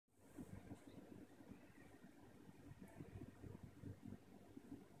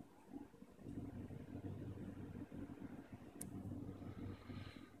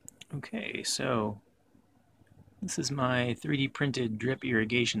Okay, so this is my 3D printed drip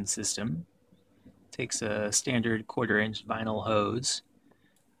irrigation system. Takes a standard 1/4-inch vinyl hose,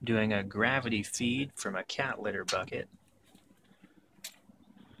 doing a gravity feed from a cat litter bucket.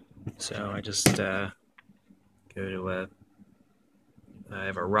 So I just go to I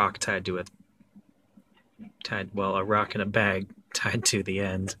have a rock tied to a rock in a bag tied to the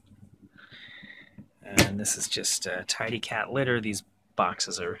end. And this is just tidy cat litter. These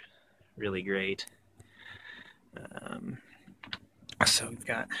boxes are really great. So we've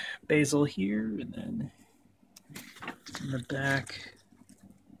got basil here, and then in the back,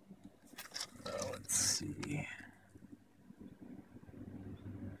 let's see.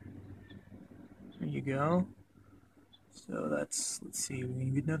 There you go. So let's see, we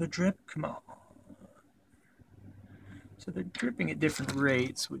need another drip. Come on. So they're dripping at different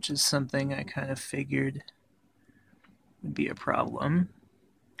rates, which is something I kind of figured would be a problem.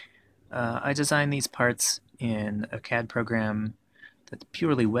 I designed these parts in a CAD program that's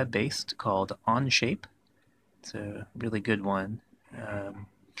purely web-based called Onshape. It's a really good one.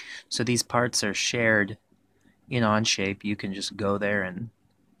 So these parts are shared in Onshape. You can just go there and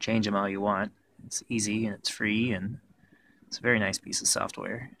change them all you want. It's easy and it's free, and it's a very nice piece of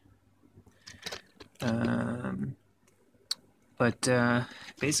software.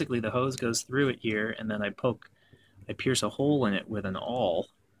 Basically the hose goes through it here, and then I pierce a hole in it with an awl,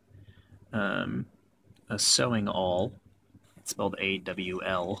 a sewing awl. It's spelled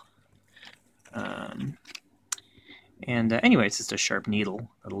A-W-L. Anyway, it's just a sharp needle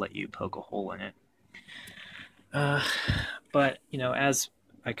that'll let you poke a hole in it. But, you know, as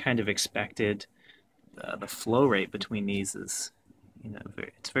I kind of expected, the flow rate between these is, you know,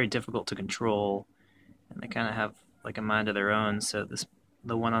 it's very difficult to control, and they kind of have like a mind of their own. So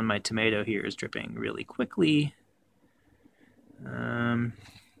the one on my tomato here is dripping really quickly, and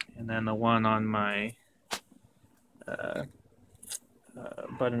then the one on my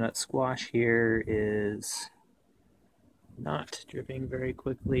butternut squash here is not dripping very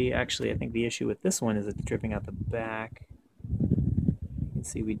quickly. Actually, I think the issue with this one is it's dripping out the back. You can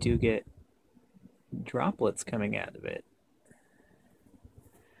see we do get droplets coming out of it,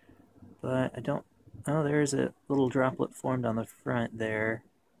 but I don't. Oh, there's a little droplet formed on the front there.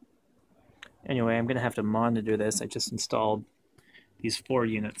 Anyway, I'm going to have to monitor this. I just installed these 4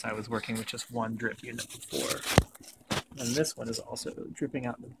 units. I was working with just 1 drip unit before. And this one is also dripping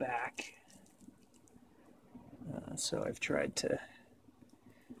out the back. So I've tried to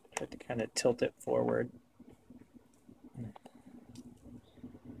kind of tilt it forward.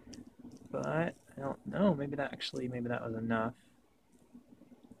 But I don't know, maybe that was enough.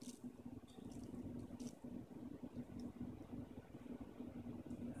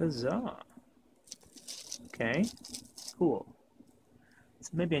 Huzzah! Okay, cool.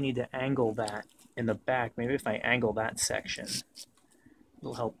 So maybe I need to angle that in the back. Maybe if I angle that section,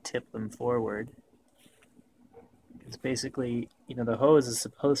 it'll help tip them forward. It's basically, you know, the hose is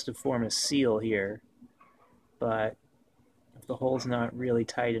supposed to form a seal here, but if the hole's not really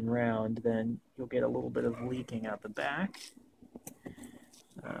tight and round, then you'll get a little bit of leaking out the back.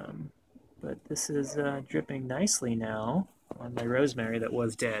 But this is dripping nicely now on my rosemary that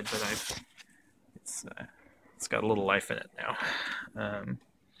was dead, but it's got a little life in it now.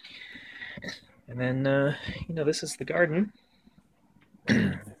 And then, you know, this is the garden.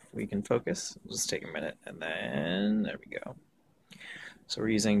 If we can focus, it'll just take a minute, and then there we go. So we're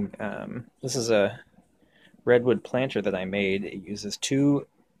using, this is a redwood planter that I made. It uses 2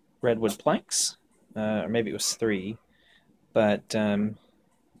 redwood planks, or maybe it was 3, but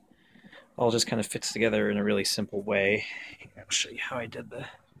all just kind of fits together in a really simple way. I'll show you how I did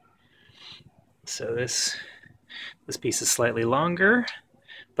so this piece is slightly longer,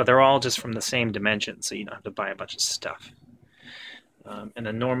 but they're all just from the same dimension, so you don't have to buy a bunch of stuff. And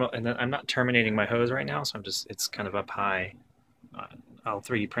then I'm not terminating my hose right now, so it's kind of up high. I'll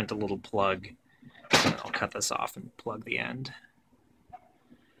 3D print a little plug, and I'll cut this off and plug the end.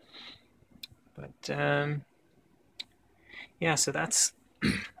 But yeah, so that's,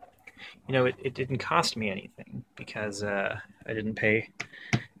 you know, it didn't cost me anything because I didn't pay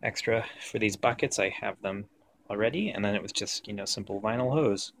extra for these buckets. I have them already, and then it was just, you know, simple vinyl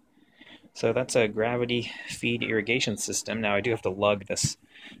hose. So that's a gravity feed irrigation system. Now I do have to lug this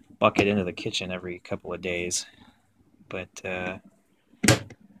bucket into the kitchen every couple of days, but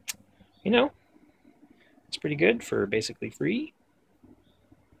you know, it's pretty good for basically free.